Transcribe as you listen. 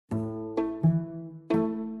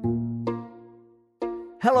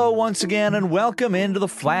Hello once again and welcome into the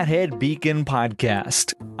Flathead Beacon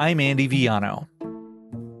podcast. I'm Andy Viano.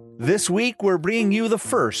 This week we're bringing you the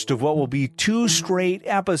first of what will be 2 straight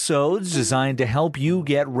episodes designed to help you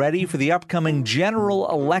get ready for the upcoming general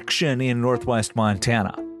election in Northwest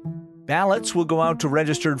Montana. Ballots will go out to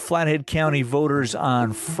registered Flathead County voters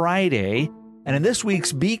on Friday, and in this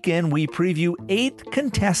week's Beacon we preview 8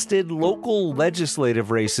 contested local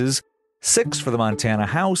legislative races, 6 for the Montana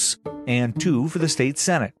House and 2 for the state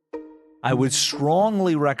Senate. I would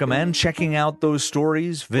strongly recommend checking out those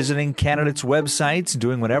stories, visiting candidates' websites,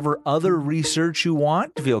 doing whatever other research you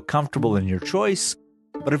want to feel comfortable in your choice.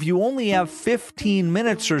 But if you only have 15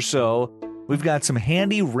 minutes or so, we've got some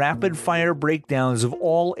handy rapid-fire breakdowns of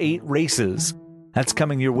all 8 races. That's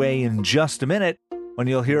coming your way in just a minute when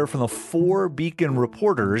you'll hear from the 4 Beacon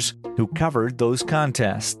reporters who covered those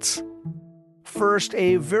contests. First,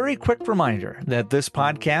 a very quick reminder that this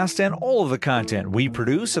podcast and all of the content we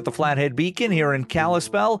produce at the Flathead Beacon here in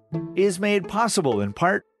Kalispell is made possible in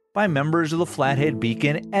part by members of the Flathead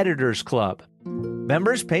Beacon Editors Club.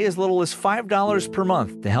 Members pay as little as $5 per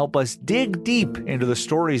month to help us dig deep into the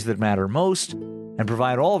stories that matter most and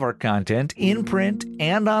provide all of our content in print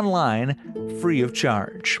and online free of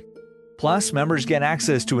charge. Plus, members get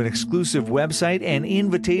access to an exclusive website and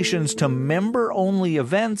invitations to member-only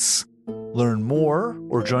events. Learn more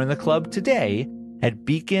or join the club today at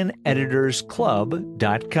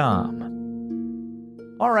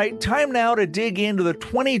beaconeditorsclub.com. All right, time now to dig into the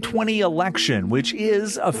 2020 election, which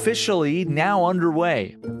is officially now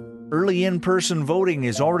underway. Early in-person voting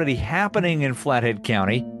is already happening in Flathead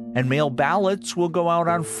County, and mail ballots will go out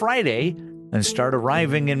on Friday and start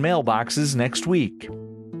arriving in mailboxes next week.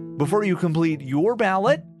 Before you complete your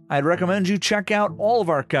ballot, I'd recommend you check out all of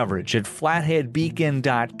our coverage at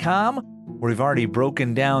flatheadbeacon.com, where we've already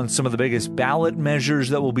broken down some of the biggest ballot measures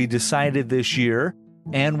that will be decided this year,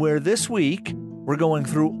 and where this week we're going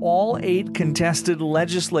through all 8 contested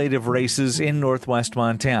legislative races in Northwest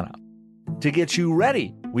Montana. To get you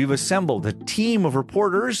ready, we've assembled a team of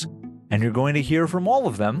reporters, and you're going to hear from all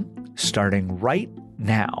of them starting right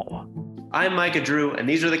now. I'm Micah Drew, and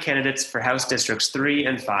these are the candidates for House Districts 3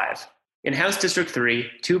 and 5. In House District 3,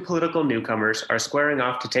 2 political newcomers are squaring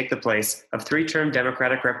off to take the place of 3-term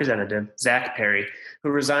Democratic Representative Zach Perry,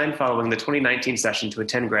 who resigned following the 2019 session to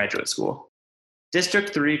attend graduate school.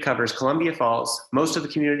 District 3 covers Columbia Falls, most of the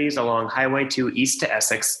communities along Highway 2 east to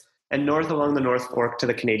Essex, and north along the North Fork to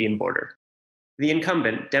the Canadian border. The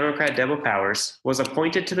incumbent, Democrat Debo Powers, was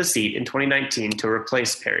appointed to the seat in 2019 to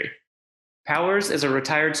replace Perry. Powers is a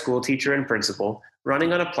retired school teacher and principal,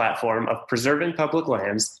 running on a platform of preserving public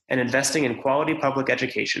lands and investing in quality public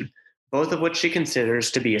education, both of which she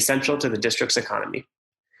considers to be essential to the district's economy.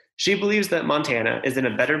 She believes that Montana is in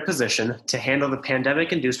a better position to handle the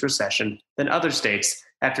pandemic-induced recession than other states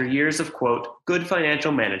after years of, quote, good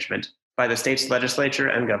financial management by the state's legislature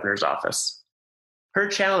and governor's office. Her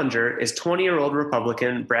challenger is 20-year-old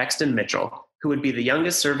Republican Braxton Mitchell, who would be the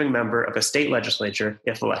youngest serving member of a state legislature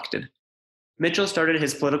if elected. Mitchell started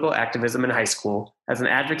his political activism in high school as an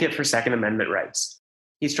advocate for Second Amendment rights.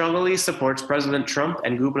 He strongly supports President Trump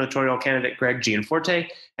and gubernatorial candidate Greg Gianforte,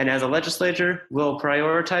 and as a legislator, will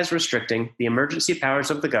prioritize restricting the emergency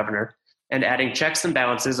powers of the governor and adding checks and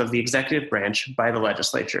balances of the executive branch by the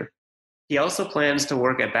legislature. He also plans to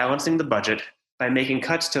work at balancing the budget by making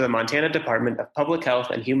cuts to the Montana Department of Public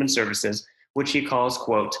Health and Human Services, which he calls,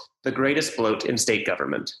 quote, the greatest bloat in state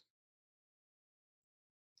government.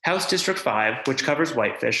 House District 5, which covers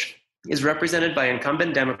Whitefish, is represented by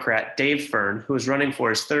incumbent Democrat Dave Fern, who is running for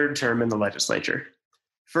his 3rd term in the legislature.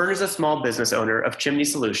 Fern is a small business owner of Chimney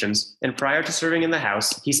Solutions, and prior to serving in the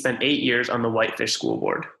House, he spent 8 years on the Whitefish School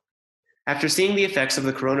Board. After seeing the effects of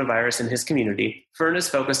the coronavirus in his community, Fern is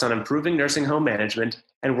focused on improving nursing home management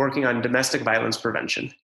and working on domestic violence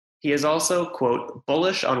prevention. He is also, quote,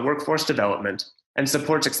 bullish on workforce development and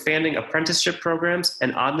supports expanding apprenticeship programs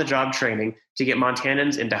and on-the-job training to get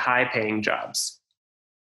Montanans into high-paying jobs.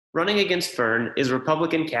 Running against Fern is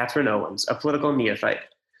Republican Catherine Owens, a political neophyte.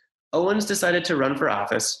 Owens decided to run for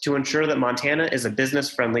office to ensure that Montana is a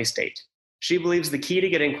business-friendly state. She believes the key to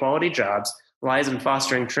getting quality jobs lies in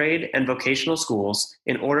fostering trade and vocational schools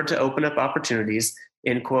in order to open up opportunities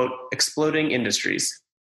in, quote, exploding industries.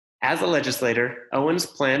 As a legislator, Owens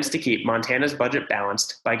plans to keep Montana's budget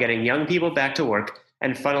balanced by getting young people back to work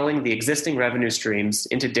and funneling the existing revenue streams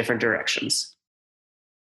into different directions.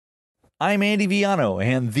 I'm Andy Viano,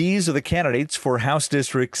 and these are the candidates for House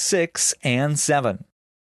Districts 6 and 7.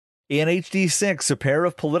 In HD6, a pair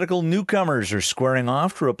of political newcomers are squaring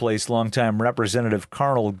off to replace longtime Representative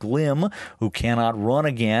Carl Glimm, who cannot run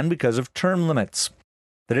again because of term limits.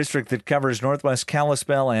 The district that covers northwest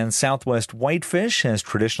Kalispell and southwest Whitefish has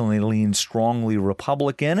traditionally leaned strongly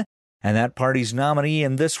Republican, and that party's nominee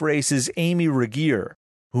in this race is Amy Regier,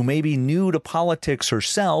 who may be new to politics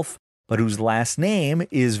herself, but whose last name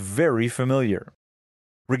is very familiar.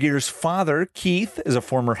 Regier's father, Keith, is a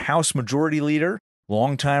former House Majority Leader,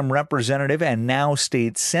 longtime representative, and now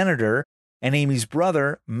state senator, and Amy's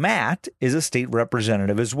brother, Matt, is a state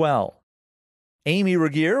representative as well. Amy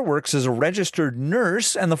Regier works as a registered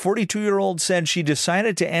nurse, and the 42-year-old said she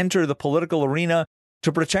decided to enter the political arena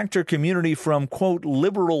to protect her community from, quote,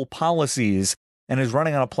 liberal policies, and is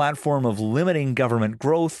running on a platform of limiting government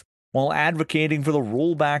growth while advocating for the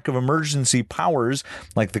rollback of emergency powers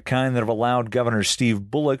like the kind that have allowed Governor Steve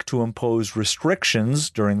Bullock to impose restrictions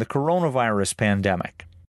during the coronavirus pandemic.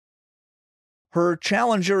 Her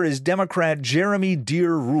challenger is Democrat Jeremy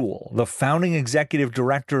Deere Rule, the founding executive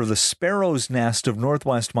director of the Sparrow's Nest of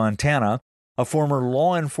Northwest Montana, a former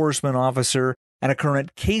law enforcement officer and a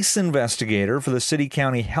current case investigator for the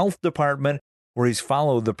City-County Health Department, where he's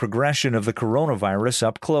followed the progression of the coronavirus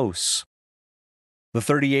up close. The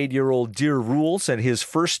 38-year-old Deere Rule said his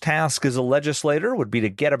first task as a legislator would be to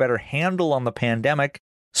get a better handle on the pandemic,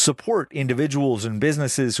 support individuals and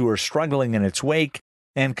businesses who are struggling in its wake,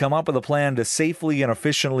 and come up with a plan to safely and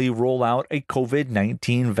efficiently roll out a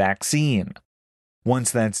COVID-19 vaccine.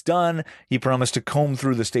 Once that's done, he promised to comb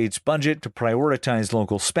through the state's budget to prioritize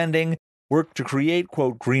local spending, work to create,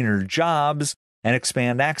 quote, greener jobs, and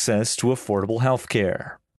expand access to affordable health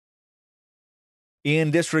care.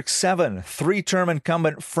 In District 7, three-term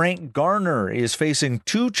incumbent Frank Garner is facing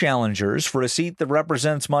two challengers for a seat that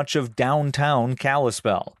represents much of downtown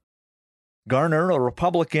Kalispell. Garner, a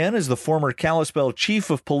Republican, is the former Kalispell chief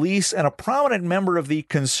of police and a prominent member of the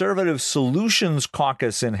Conservative Solutions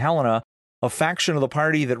Caucus in Helena, a faction of the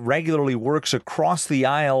party that regularly works across the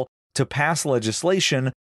aisle to pass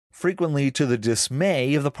legislation, frequently to the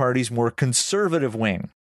dismay of the party's more conservative wing.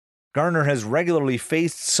 Garner has regularly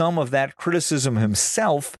faced some of that criticism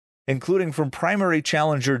himself, including from primary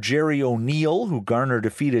challenger Jerry O'Neill, who Garner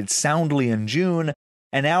defeated soundly in June,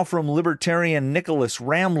 and now from Libertarian Nicholas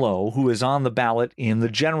Ramlow, who is on the ballot in the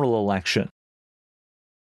general election.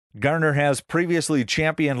 Garner has previously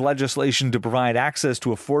championed legislation to provide access to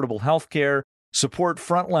affordable health care, support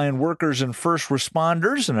frontline workers and first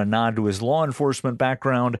responders in a nod to his law enforcement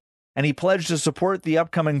background, and he pledged to support the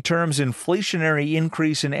upcoming term's inflationary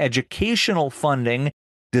increase in educational funding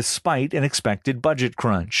despite an expected budget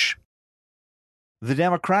crunch. The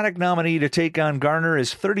Democratic nominee to take on Garner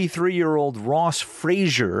is 33-year-old Ross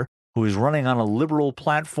Frazier, who is running on a liberal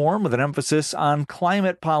platform with an emphasis on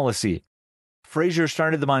climate policy. Frazier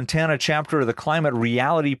started the Montana chapter of the Climate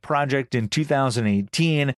Reality Project in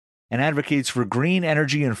 2018 and advocates for green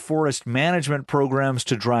energy and forest management programs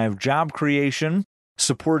to drive job creation,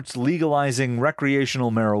 supports legalizing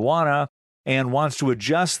recreational marijuana, and wants to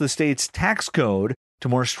adjust the state's tax code to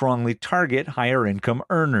more strongly target higher-income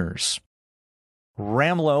earners.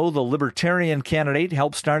 Ramlow, the Libertarian candidate,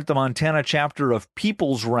 helped start the Montana chapter of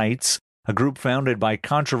People's Rights, a group founded by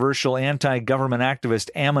controversial anti-government activist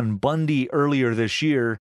Ammon Bundy earlier this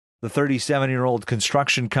year. The 37-year-old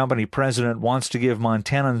construction company president wants to give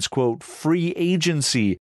Montanans, quote, free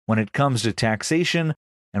agency when it comes to taxation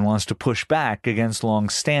and wants to push back against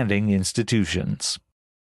long-standing institutions.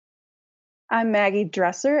 I'm Maggie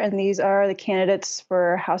Dresser, and these are the candidates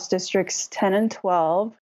for House Districts 10 and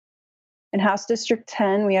 12. In House District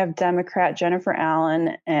 10, we have Democrat Jennifer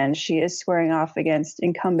Allen, and she is squaring off against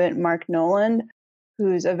incumbent Mark Noland,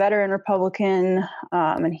 who's a veteran Republican,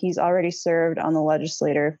 and he's already served on the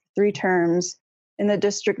legislature 3 terms in the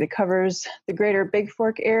district that covers the greater Big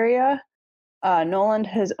Fork area. Noland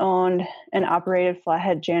has owned and operated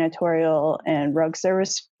Flathead Janitorial and Rug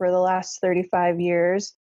Service for the last 35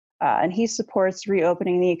 years, and he supports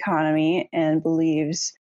reopening the economy and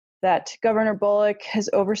believes that Governor Bullock has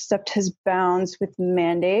overstepped his bounds with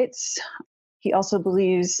mandates. He also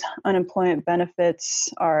believes unemployment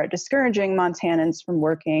benefits are discouraging Montanans from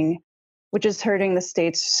working, which is hurting the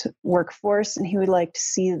state's workforce, and he would like to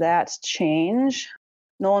see that change.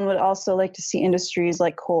 Nolan would also like to see industries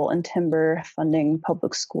like coal and timber funding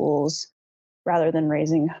public schools rather than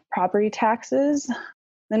raising property taxes.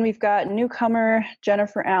 Then we've got newcomer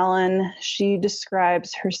Jennifer Allen. She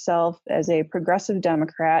describes herself as a progressive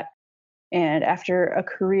Democrat, and after a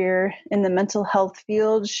career in the mental health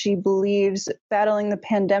field, she believes battling the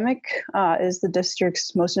pandemic is the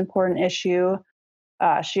district's most important issue.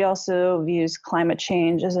 She also views climate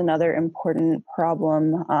change as another important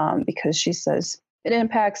problem because she says it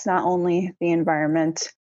impacts not only the environment,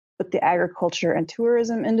 but the agriculture and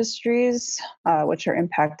tourism industries, which are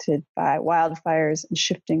impacted by wildfires and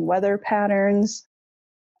shifting weather patterns.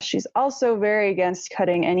 She's also very against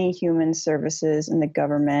cutting any human services in the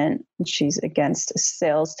government. She's against a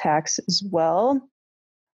sales tax as well.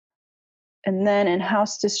 And then in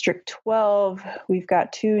House District 12, we've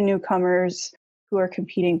got two newcomers who are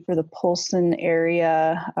competing for the Polson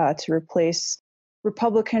area to replace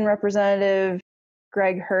Republican Representative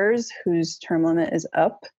Greg Hers, whose term limit is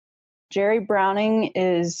up. Jerry Browning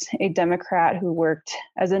is a Democrat who worked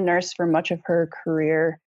as a nurse for much of her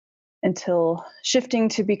career until shifting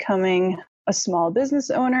to becoming a small business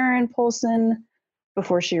owner in Polson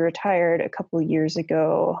before she retired a couple years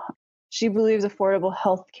ago. She believes affordable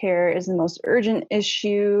health care is the most urgent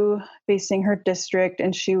issue facing her district,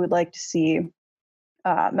 and she would like to see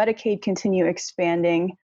Medicaid continue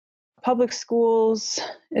expanding. Public schools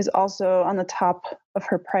is also on the top of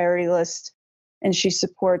her priority list, and she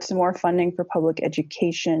supports more funding for public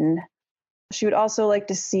education. She would also like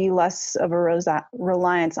to see less of a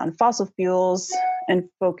reliance on fossil fuels and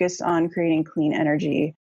focus on creating clean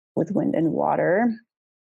energy with wind and water.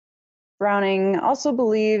 Browning also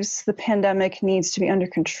believes the pandemic needs to be under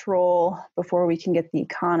control before we can get the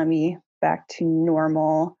economy back to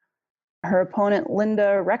normal. Her opponent,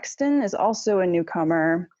 Linda Rexton, is also a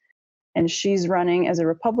newcomer, and she's running as a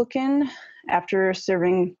Republican. After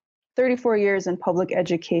serving 34 years in public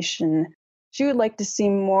education, she would like to see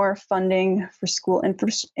more funding for school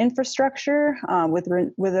infrastructure with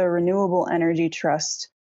a renewable energy trust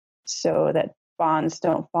so that bonds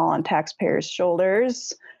don't fall on taxpayers'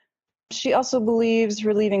 shoulders. She also believes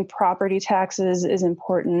relieving property taxes is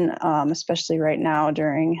important, especially right now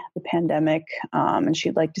during the pandemic, and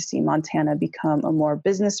she'd like to see Montana become a more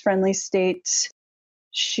business-friendly state.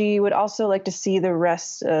 She would also like to see the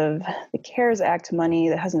rest of the CARES Act money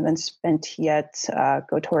that hasn't been spent yet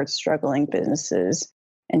go towards struggling businesses.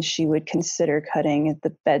 And she would consider cutting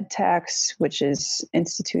the bed tax, which is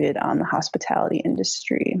instituted on the hospitality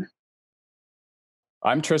industry.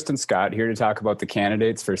 I'm Tristan Scott, here to talk about the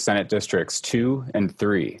candidates for Senate Districts 2 and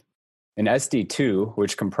 3. In SD2,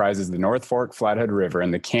 which comprises the North Fork Flathead River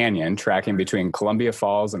and the canyon tracking between Columbia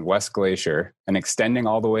Falls and West Glacier and extending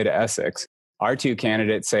all the way to Essex, our two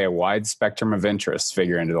candidates say a wide spectrum of interests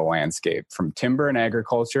figure into the landscape, from timber and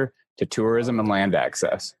agriculture to tourism and land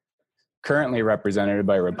access. Currently represented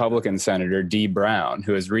by Republican Senator Dee Brown,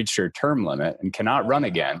 who has reached her term limit and cannot run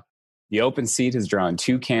again, the open seat has drawn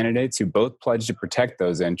two candidates who both pledge to protect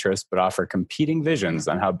those interests but offer competing visions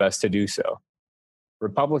on how best to do so.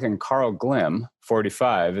 Republican Carl Glimm,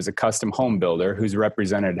 45, is a custom home builder who's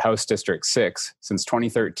represented House District 6 since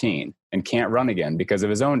 2013 and can't run again because of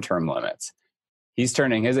his own term limits. He's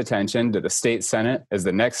turning his attention to the state Senate as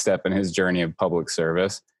the next step in his journey of public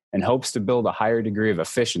service and hopes to build a higher degree of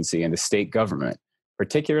efficiency into state government,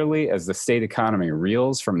 particularly as the state economy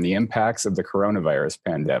reels from the impacts of the coronavirus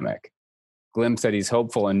pandemic. Glimm said he's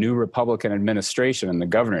hopeful a new Republican administration in the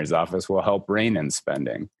governor's office will help rein in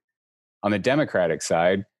spending. On the Democratic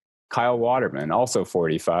side, Kyle Waterman, also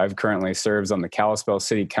 45, currently serves on the Kalispell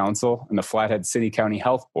City Council and the Flathead City County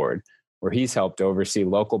Health Board, where he's helped oversee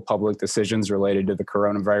local public decisions related to the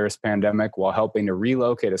coronavirus pandemic while helping to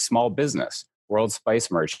relocate a small business, World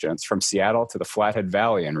Spice Merchants, from Seattle to the Flathead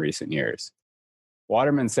Valley in recent years.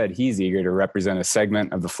 Waterman said he's eager to represent a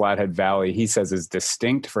segment of the Flathead Valley he says is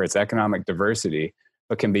distinct for its economic diversity,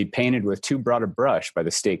 but can be painted with too broad a brush by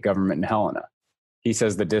the state government in Helena. He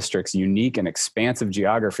says the district's unique and expansive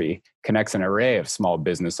geography connects an array of small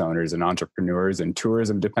business owners and entrepreneurs in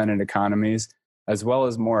tourism-dependent economies, as well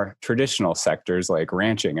as more traditional sectors like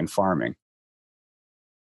ranching and farming.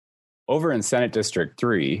 Over in Senate District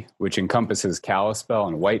 3, which encompasses Kalispell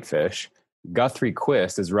and Whitefish, Guthrie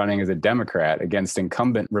Quist is running as a Democrat against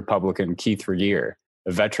incumbent Republican Keith Regier,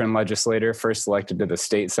 a veteran legislator first elected to the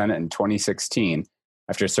state Senate in 2016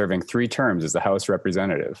 after serving 3 terms as the House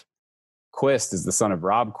representative. Quist is the son of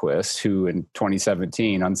Rob Quist, who in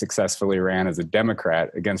 2017 unsuccessfully ran as a Democrat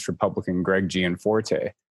against Republican Greg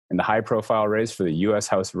Gianforte in the high-profile race for the U.S.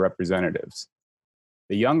 House of Representatives.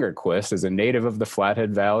 The younger Quist is a native of the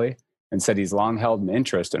Flathead Valley and said he's long held an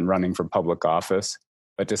interest in running for public office,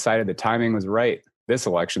 but decided the timing was right this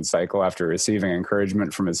election cycle after receiving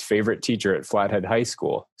encouragement from his favorite teacher at Flathead High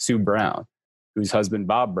School, Sue Brown, whose husband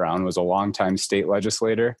Bob Brown was a longtime state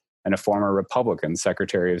legislator and a former Republican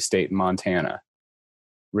Secretary of State in Montana.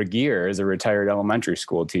 Regier is a retired elementary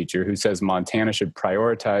school teacher who says Montana should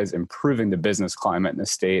prioritize improving the business climate in the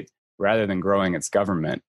state rather than growing its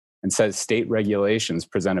government, and says state regulations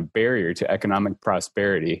present a barrier to economic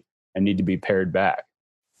prosperity and need to be pared back.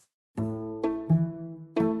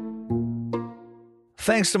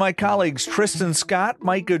 Thanks to my colleagues Tristan Scott,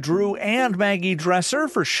 Micah Drew, and Maggie Dresser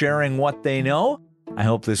for sharing what they know. I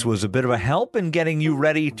hope this was a bit of a help in getting you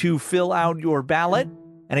ready to fill out your ballot.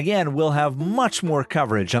 And again, we'll have much more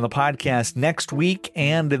coverage on the podcast next week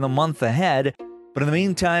and in the month ahead. But in the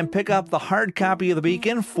meantime, pick up the hard copy of the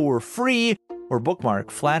Beacon for free or bookmark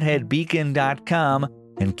flatheadbeacon.com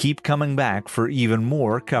and keep coming back for even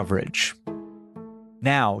more coverage.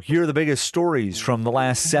 Now, here are the biggest stories from the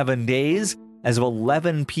last 7 days as of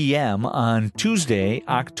 11 p.m. on Tuesday,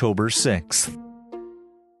 October 6th.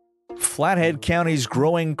 Flathead County's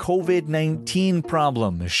growing COVID-19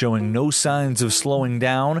 problem is showing no signs of slowing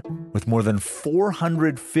down, with more than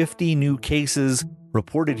 450 new cases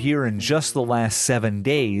reported here in just the last 7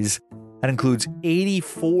 days. That includes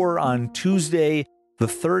 84 on Tuesday, the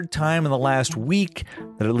third time in the last week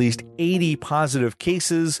that at least 80 positive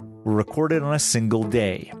cases were recorded on a single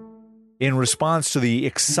day. In response to the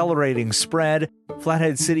accelerating spread,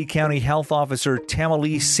 Flathead City County Health Officer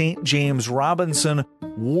Tamalee St. James Robinson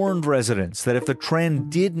warned residents that if the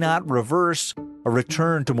trend did not reverse, a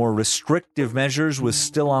return to more restrictive measures was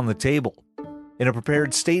still on the table. In a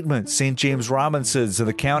prepared statement, St. James Robinson said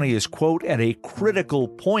the county is, quote, at a critical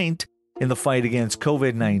point in the fight against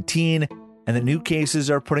COVID-19, and that new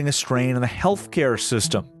cases are putting a strain on the healthcare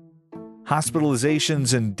system.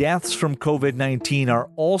 Hospitalizations and deaths from COVID-19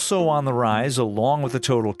 are also on the rise, along with the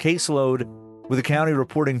total caseload, with the county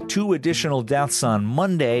reporting 2 additional deaths on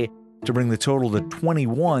Monday to bring the total to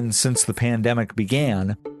 21 since the pandemic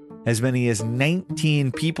began. As many as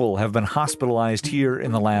 19 people have been hospitalized here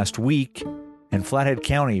in the last week, and Flathead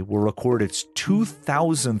County will record its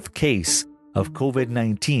 2,000th case of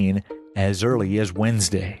COVID-19 as early as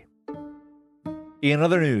Wednesday. In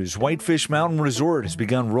other news, Whitefish Mountain Resort has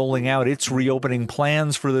begun rolling out its reopening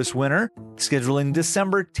plans for this winter, scheduling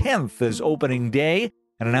December 10th as opening day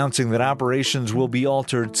and announcing that operations will be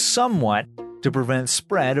altered somewhat to prevent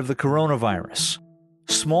spread of the coronavirus.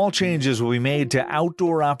 Small changes will be made to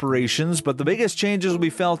outdoor operations, but the biggest changes will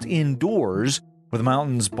be felt indoors, where the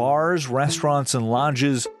mountain's bars, restaurants, and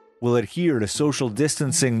lodges will adhere to social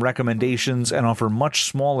distancing recommendations and offer much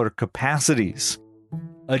smaller capacities.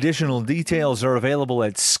 Additional details are available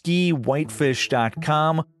at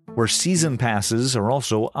skiwhitefish.com, where season passes are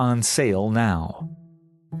also on sale now.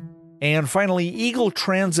 And finally, Eagle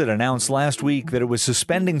Transit announced last week that it was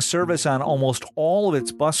suspending service on almost all of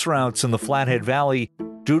its bus routes in the Flathead Valley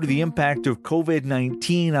due to the impact of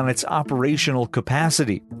COVID-19 on its operational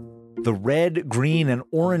capacity. The red, green, and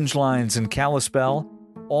orange lines in Kalispell,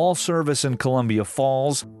 all service in Columbia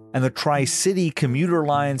Falls, and the Tri-City commuter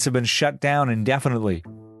lines have been shut down indefinitely.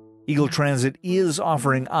 Eagle Transit is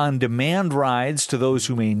offering on-demand rides to those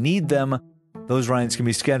who may need them. Those rides can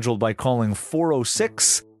be scheduled by calling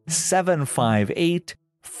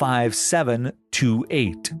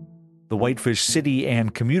 406-758-5728. The Whitefish City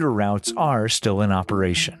and commuter routes are still in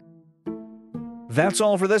operation. That's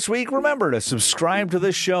all for this week. Remember to subscribe to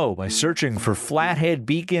this show by searching for Flathead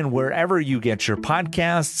Beacon wherever you get your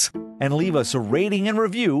podcasts, and leave us a rating and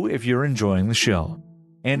review if you're enjoying the show.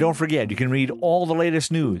 And don't forget, you can read all the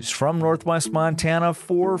latest news from Northwest Montana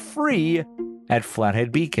for free at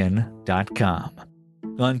flatheadbeacon.com.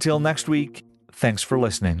 Until next week, thanks for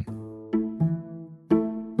listening.